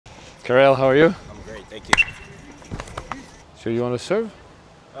Carel, how are you? I'm great, thank you. Sure you want to serve?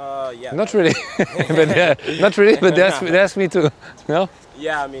 Yeah. Not really. But not really, but that's me too. No?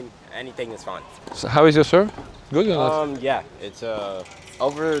 Yeah, I mean, anything is fine. So how is your serve? Good or not? Yeah, it's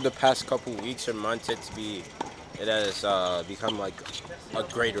over the past couple weeks or months, it has become like a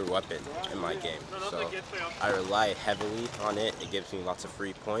greater weapon in my game. So I rely heavily on it. It gives me lots of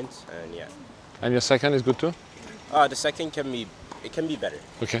free points, and yeah. And your second is good too? The second can be better.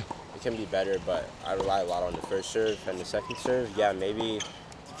 Okay. It can be better, but I rely a lot on the first serve and the second serve. Yeah, maybe it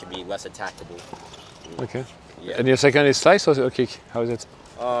can be less attackable. Okay. Yeah. And your second is slice or kick? How is it?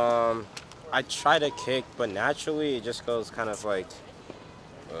 I try to kick, but naturally it just goes kind of like.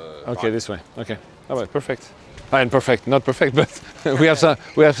 Okay, this way. Okay. All right, perfect. And perfect, not perfect, but we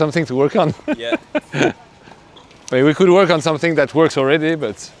have something to work on. Yeah. We could work on something that works already,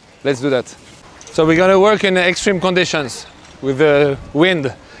 but let's do that. So we're gonna work in extreme conditions with the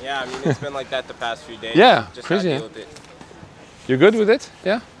wind. Yeah, I mean it's been like that the past few days. Yeah, just crazy. gotta deal with it. You good with it?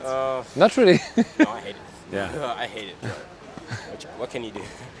 Yeah. Not really. No, I hate it. Yeah. I hate it. What can you do?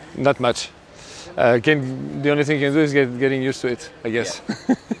 Not much. The only thing you can do is getting used to it, I guess.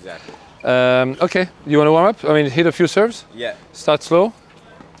 Yeah, exactly. Okay, you want to warm up? I mean, hit a few serves? Yeah. Start slow.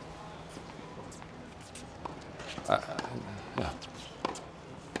 Yeah.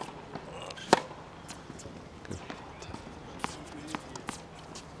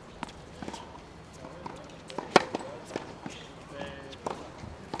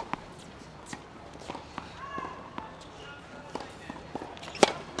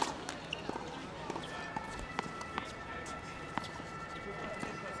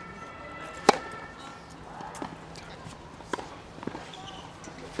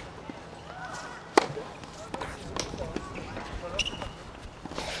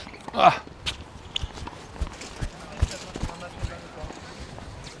 Ah.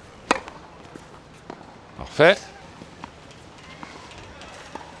 Parfait.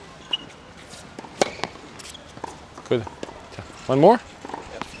 Good. One more?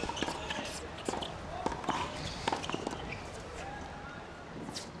 Yep.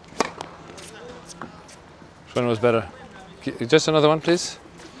 Which one was better? Just another one, please.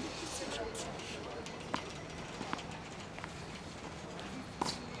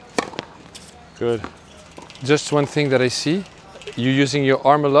 Good. Just one thing that I see, you're using your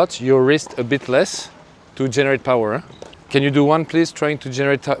arm a lot, your wrist a bit less to generate power. Huh? Can you do one, please, trying to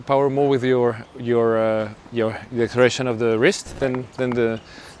generate power more with your the acceleration of the wrist, then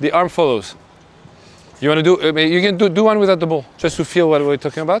the arm follows. You want to do? You can do one without the ball, just to feel what we're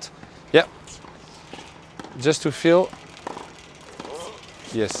talking about. Yeah. Just to feel.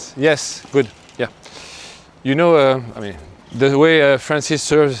 Yes. Yes. Good. Yeah. You know, I mean, the way Francis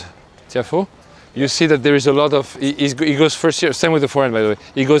serves Tiafoe. You see that there is a lot of, he goes first here, same with the forehand by the way,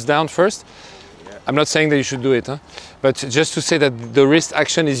 he goes down first. Yeah. I'm not saying that you should do it, huh? But just to say that the wrist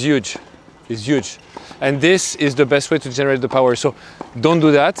action is huge. And this is the best way to generate the power. So don't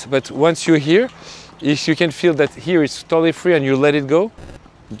do that, but once you're here, if you can feel that here it's totally free and you let it go,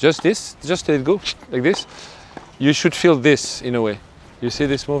 just let it go, like this, you should feel this in a way. You see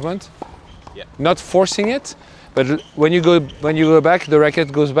this movement? Yeah. Not forcing it, but when you go back, the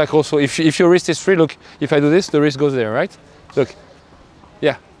racket goes back also. If your wrist is free, look, if I do this, the wrist goes there, right? Look,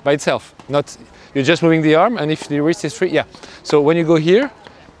 yeah, by itself. Not, you're just moving the arm, and if the wrist is free, yeah. So when you go here,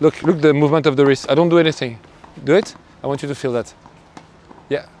 look the movement of the wrist. I don't do anything. Do it. I want you to feel that.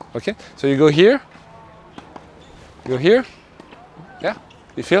 Yeah, okay. So you go here, yeah,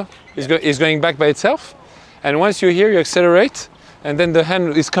 you feel? It's going back by itself. And once you're here, you accelerate, and then the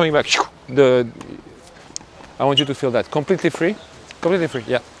hand is coming back. I want you to feel that. Completely free,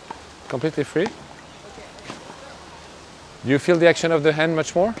 yeah. Completely free. Do you feel the action of the hand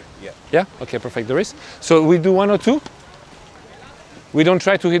much more? Yeah. Yeah? Okay, perfect, the wrist. So we do one or two. We don't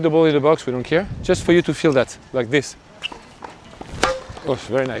try to hit the ball in the box, we don't care. Just for you to feel that, like this. Oh,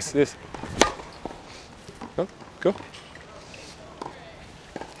 very nice, this. Go.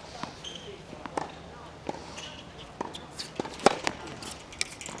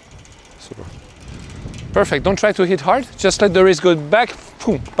 Super. Perfect, don't try to hit hard, just let the wrist go back,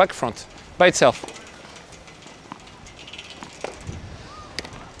 boom, back front, by itself.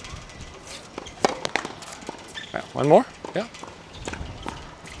 Yeah, one more, yeah.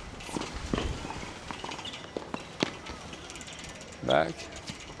 Back.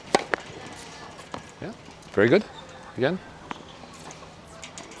 Yeah, very good, again.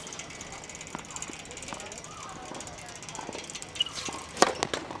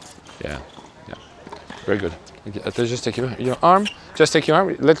 Yeah. Very good. Okay, just take your arm. Just take your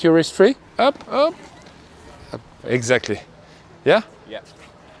arm. Let your wrist free. Up. Exactly. Yeah? Yeah.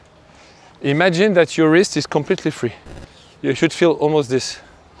 Imagine that your wrist is completely free. You should feel almost this.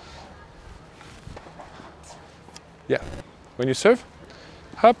 Yeah. When you serve,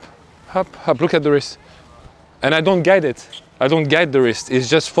 hop, hop, hop. Look at the wrist. And I don't guide it. I don't guide the wrist. It's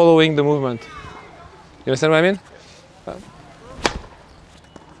just following the movement. You understand what I mean?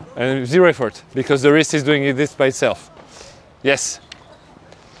 And zero effort, because the wrist is doing this by itself. Yes.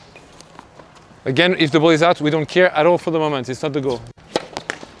 Again, if the ball is out, we don't care at all for the moment. It's not the goal.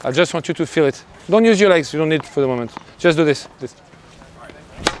 I just want you to feel it. Don't use your legs. You don't need it for the moment. Just do this.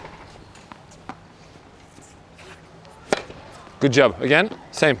 Good job. Again,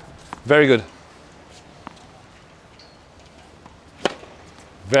 same. Very good.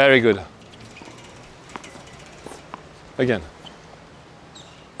 Very good. Again.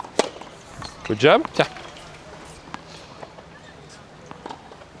 Good job. Tiens.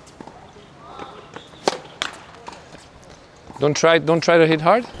 Don't try to hit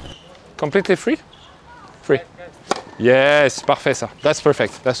hard. Completely free. Free. Yes, parfait ça. That's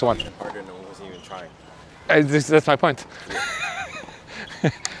perfect. That's the one. Harder, no one wasn't even trying. That's my point.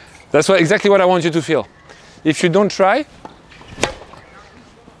 That's exactly what I want you to feel. If you don't try, it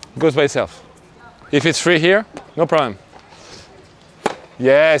goes by itself. If it's free here, no problem.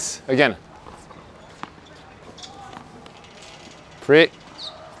 Yes, again. Free.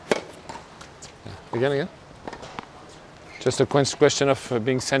 Again. Just a question of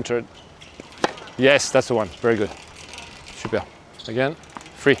being centered. Yes, that's the one. Very good. Super. Again,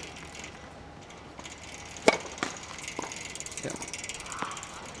 free. Yeah.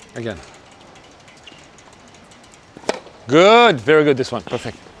 Again. Good. Very good, this one.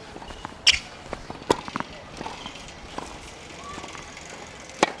 Perfect.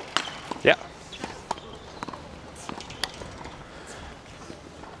 Yeah.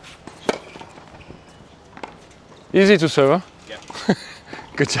 Easy to serve, huh? Yeah.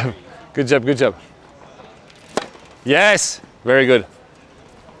 Good job. Good job. Good job. Yes. Very good.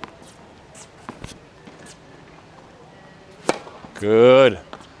 Good.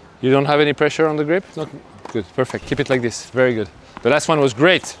 You don't have any pressure on the grip? Not good. Perfect. Keep it like this. Very good. The last one was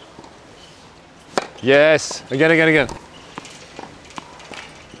great. Yes. Again.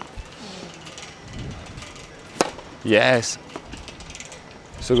 Yes.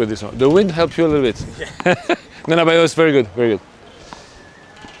 So good, this one. The wind helped you a little bit. Yeah. No, but it was very good. Very good.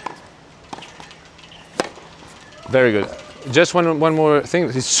 Very good. Just one more thing.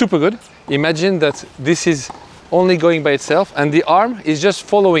 It's super good. Imagine that this is only going by itself and the arm is just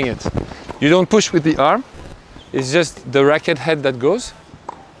following it. You don't push with the arm. It's just the racket head that goes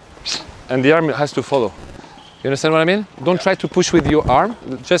and the arm has to follow. You understand what I mean? Don't try to push with your arm.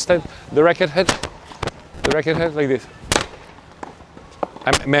 Just let the racket head like this.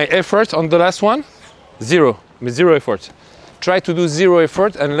 My effort on the last one, zero. Zero effort. Try to do zero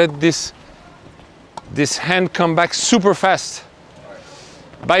effort and let this hand come back super fast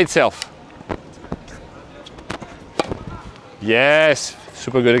by itself. Yes,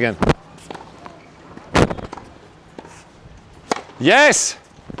 super good again. Yes,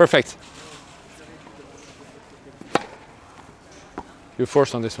 perfect. You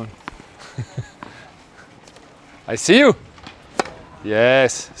forced on this one. I see you.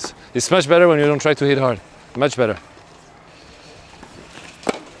 Yes, it's much better when you don't try to hit hard. Much better.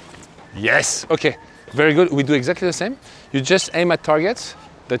 Yes, okay, very good. We do exactly the same. You just aim at targets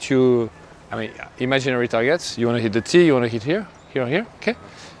that you, imaginary targets. You want to hit the tee, you want to hit here, here, okay?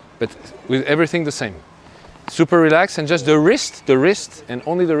 But with everything the same. Super relaxed and just the wrist and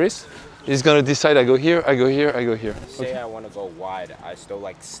only the wrist is going to decide I go here, I go here, I go here. Say I want to go wide, I still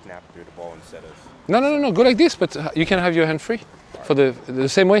snap through the ball instead of... No, go like this, but you can have your hand free for the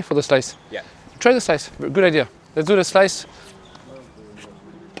same way for the slice. Yeah. Try the slice, good idea. Let's do the slice.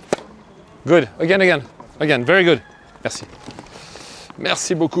 Good, again, very good. Merci.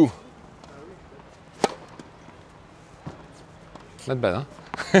 Merci beaucoup. Not bad,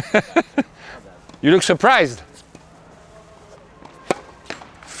 huh? You look surprised.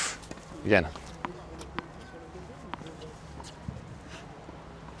 Again.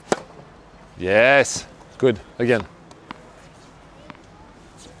 Yes, good, again.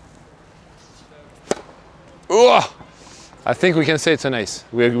 Oh, I think we can say it's a nice.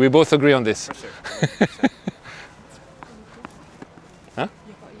 We both agree on this. For sure. Hein?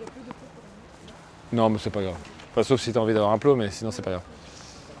 Non, mais c'est pas grave. Enfin, sauf si tu as envie d'avoir un plot, mais sinon c'est pas grave.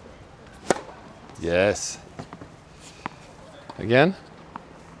 Yes. Again.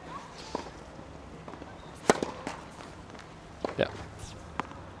 Yeah.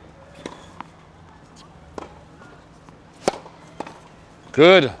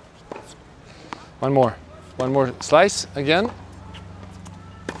 Good. One more slice again.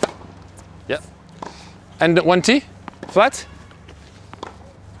 Yeah. And one T, flat,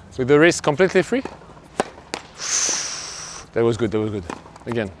 with the wrist completely free. That was good, that was good.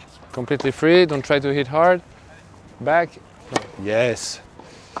 Again, completely free, don't try to hit hard. Back, yes.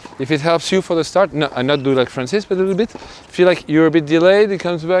 If it helps you for the start, no, and not do like Francis, but a little bit. Feel like you're a bit delayed, it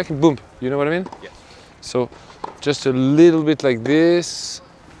comes back, and boom. You know what I mean? Yes. So, just a little bit like this,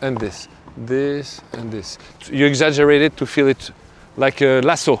 and this, this, and this. You exaggerate it to feel it like a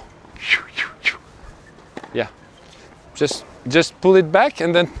lasso. Yeah. Just pull it back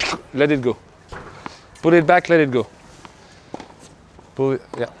and then let it go. Pull it back, let it go. Pull it,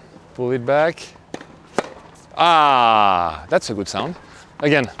 yeah. Pull it back. Ah, that's a good sound.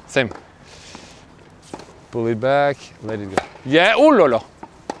 Again, same. Pull it back, let it go. Yeah, oh la la.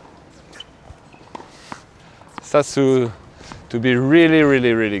 Starts to be really,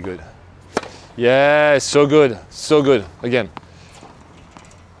 really, really good. Yeah, so good, so good. Again.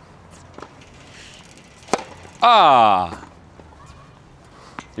 Ah!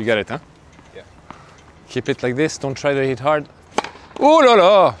 You got it, huh? Yeah. Keep it like this, don't try to hit hard. Oh la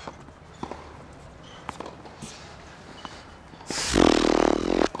la!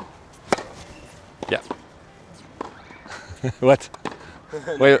 Yeah. What?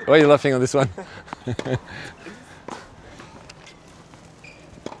 Why are you laughing on this one?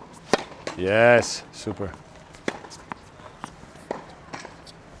 Yes, super.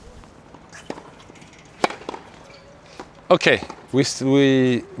 Okay,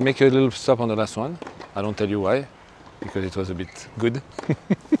 we make a little stop on the last one. I don't tell you why, because it was a bit good.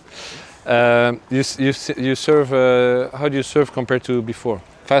 You serve. How do you serve compared to before?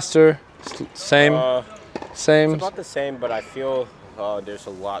 Faster, same, same. It's about the same, but I feel there's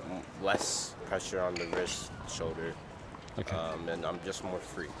a lot less pressure on the wrist, shoulder, Okay. and I'm just more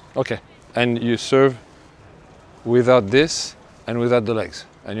free. Okay, and you serve without this and without the legs,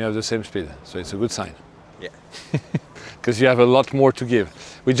 and you have the same speed, so it's a good sign. Yeah. Because you have a lot more to give.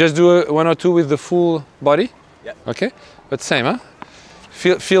 We just do one or two with the full body. Yeah. Okay, but same, huh?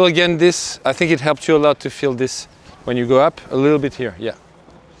 Feel again this. I think it helped you a lot to feel this when you go up a little bit here. Yeah.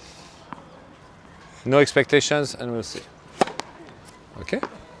 No expectations, and we'll see. Okay.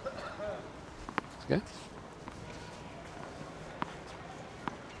 Okay.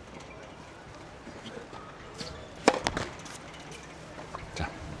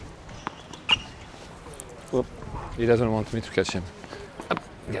 Whoop. He doesn't want me to catch him. Up.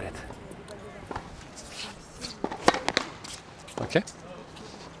 Get it. Okay.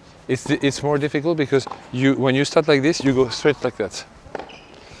 It's more difficult because when you start like this, you go straight like that.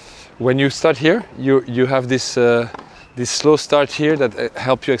 When you start here, you have this this slow start here that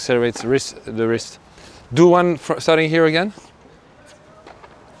help you accelerate the wrist. Do one starting here again.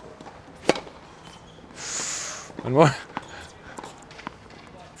 One more.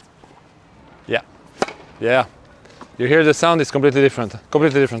 Yeah, yeah. You hear the sound? It's completely different.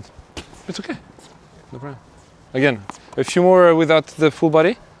 Completely different. It's okay. No problem. Again, a few more without the full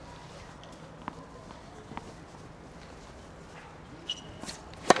body.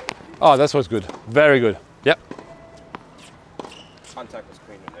 Oh, that was good. Very good. Yeah. Contact was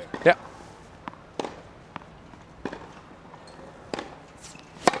cleaner there. Yeah.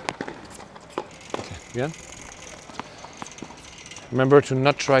 Okay, again. Remember to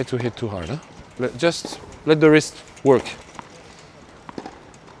not try to hit too hard. Huh? Just let the wrist work.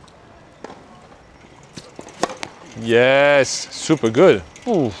 Yes, super good.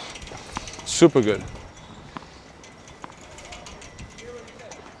 Ooh, super good.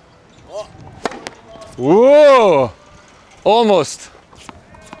 Whoa! Almost.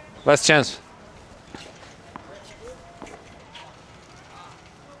 Last chance.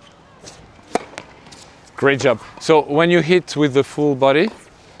 Great job. So when you hit with the full body,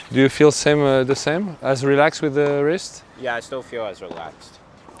 do you feel the same? As relaxed with the wrist? Yeah, I still feel as relaxed.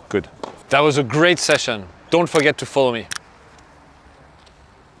 Good. That was a great session. Don't forget to follow me.